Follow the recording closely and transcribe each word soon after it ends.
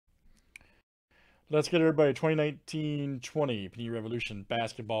Let's get everybody 2019-20 Panini Revolution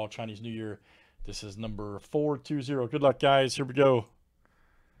Basketball Chinese New Year. This is number 420. Good luck, guys. Here we go.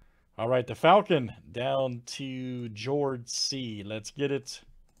 All right, the Falcon down to George C. Let's get it.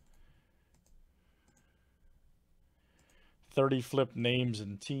 30 flip names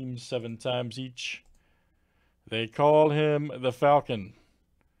and teams 7 times each. They call him the Falcon.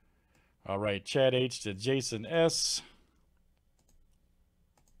 All right, Chad H to Jason S.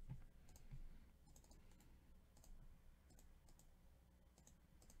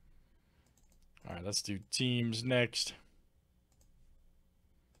 All right, let's do teams next.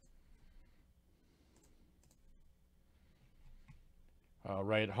 All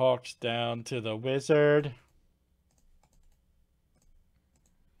right, Hawks down to the Wizard.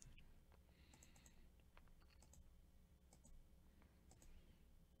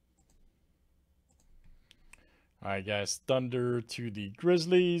 All right, guys, Thunder to the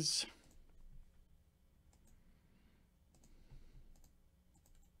Grizzlies.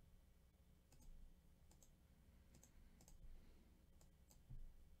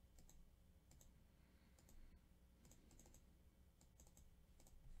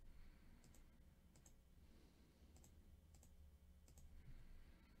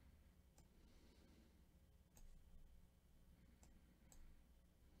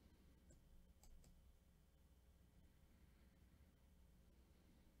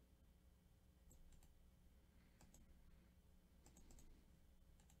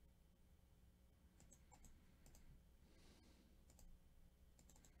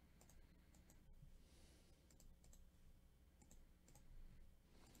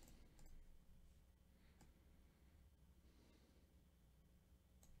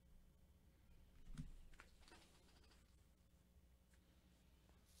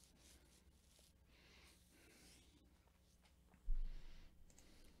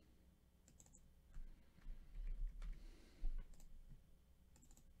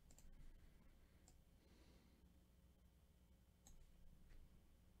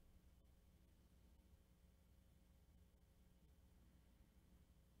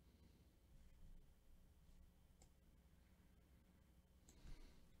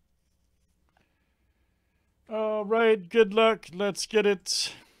 All right, good luck. Let's get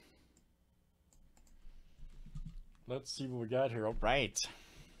it. Let's see what we got here. All right.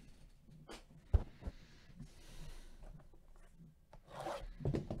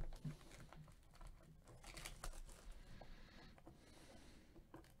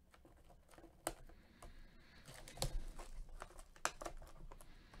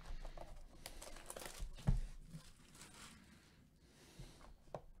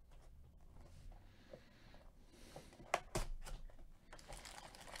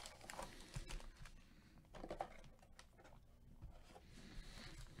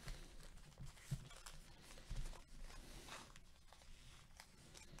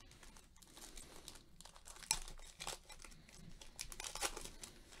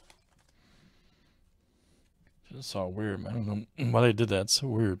 That's all weird, man. I don't know why they did that. It's so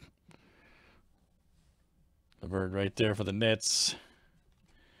weird. The bird right there for the Nets.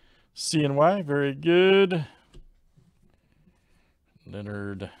 CNY, very good.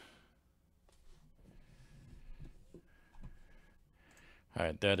 Leonard. All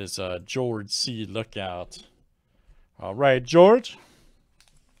right, that is George C. Lookout. All right, George.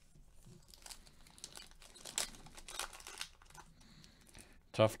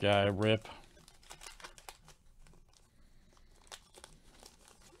 Tough guy, rip.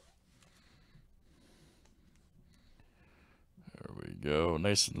 There we go.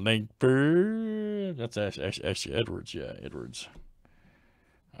 Nice length bird. That's actually Edwards. Yeah, Edwards.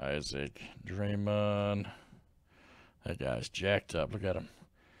 Isaac, Draymond. That guy's jacked up. Look at him.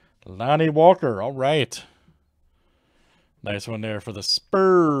 Lonnie Walker. All right. Nice one there for the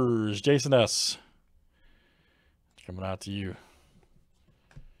Spurs. Jason S. Coming out to you.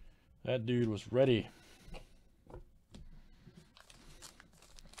 That dude was ready.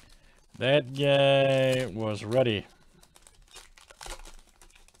 That guy was ready.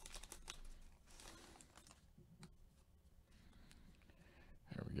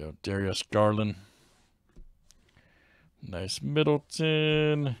 There we go. Darius Garland. Nice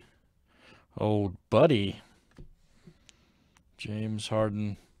Middleton. Old buddy. James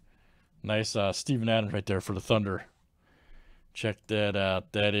Harden. Nice Steven Adams right there for the Thunder. Check that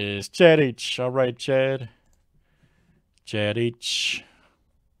out. That is Chad H. All right, Chad. Chad H.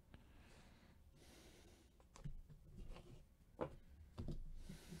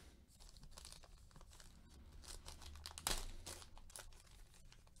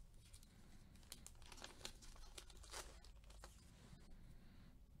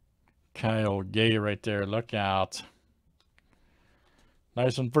 Kyle Gay right there. Look out.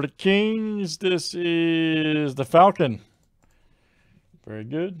 Nice one for the Kings. This is the Falcon. Very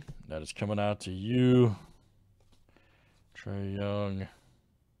good. That is coming out to you, Trae Young.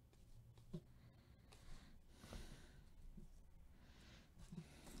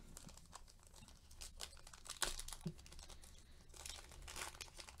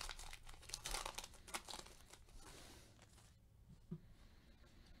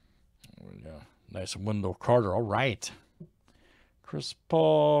 Nice Wendell Carter. All right. Chris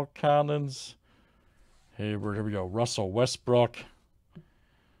Paul, Collins, Hayward. Here we go. Russell Westbrook.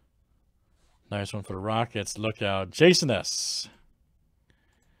 Nice one for the Rockets. Look out. Jason S.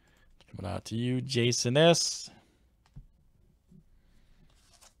 Coming out to you, Jason S.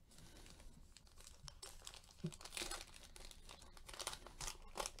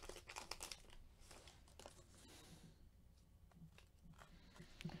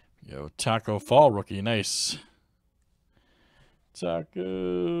 Yo, Taco Fall rookie. Nice.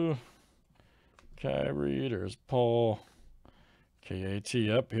 Taco. Kyrie. There's Paul. KAT.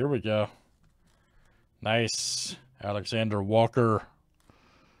 Up. Here we go. Nice. Alexander Walker.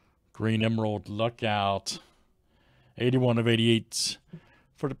 Green Emerald. Look out. 81 of 88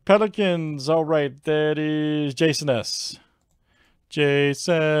 for the Pelicans. All right. That is Jason S.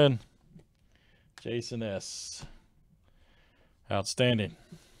 Jason S. Outstanding.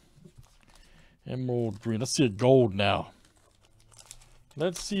 Emerald green. Let's see a gold now.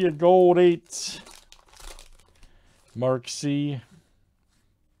 Let's see a gold 8. Mark C.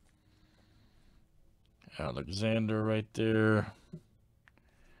 Alexander right there.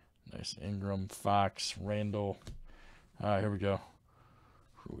 Nice Ingram, Fox, Randall. Here we go.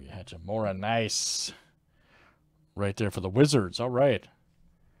 Rui Hachimura. Nice. Right there for the Wizards. All right.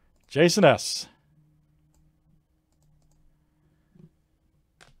 Jason S.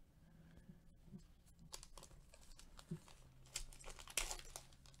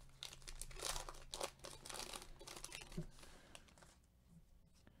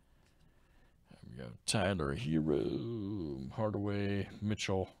 Tyler Hero, Hardaway,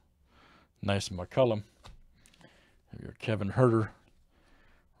 Mitchell, nice McCollum. Here, Kevin Herter,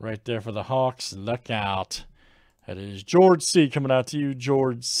 right there for the Hawks. Look out. That is George C. coming out to you,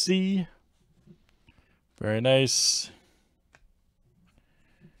 George C. Very nice.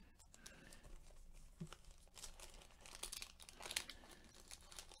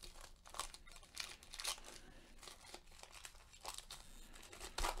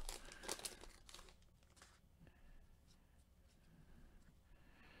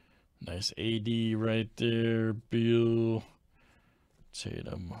 Nice AD right there. Beal.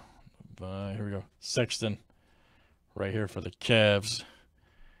 Tatum. Here we go. Sexton. Right here for the Cavs.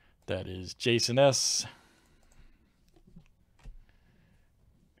 That is Jason S.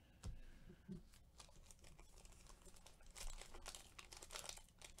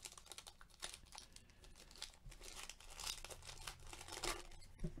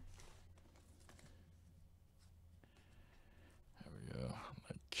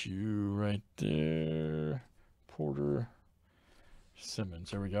 Q right there. Porter.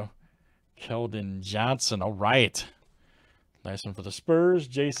 Simmons. There we go. Keldon Johnson. All right. Nice one for the Spurs.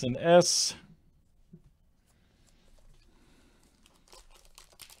 Jason S.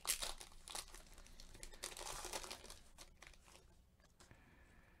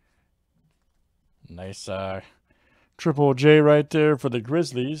 Nice Triple J right there for the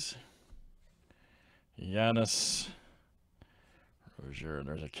Grizzlies. Giannis. Rozier,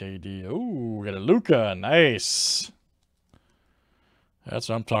 there's a KD. Ooh, we got a Luka. Nice. That's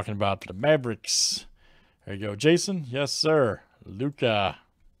what I'm talking about for the Mavericks. There you go, Jason. Yes, sir. Luka.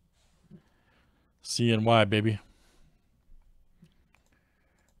 CNY, baby.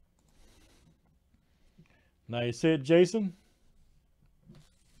 Nice hit, Jason.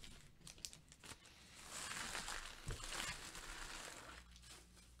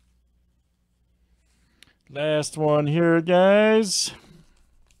 Last one here, guys.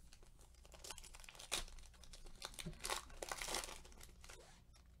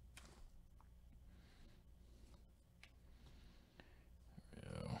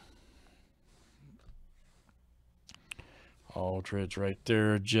 Aldridge right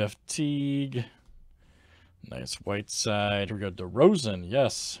there. Jeff Teague. Nice Whiteside. Here we go. DeRozan.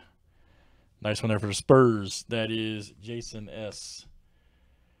 Yes. Nice one there for the Spurs. That is Jason S.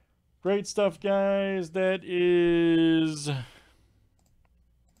 Great stuff, guys. That is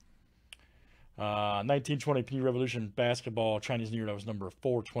 1920 P Revolution Basketball Chinese New Year. That was number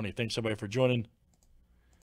 420. Thanks, everybody, for joining.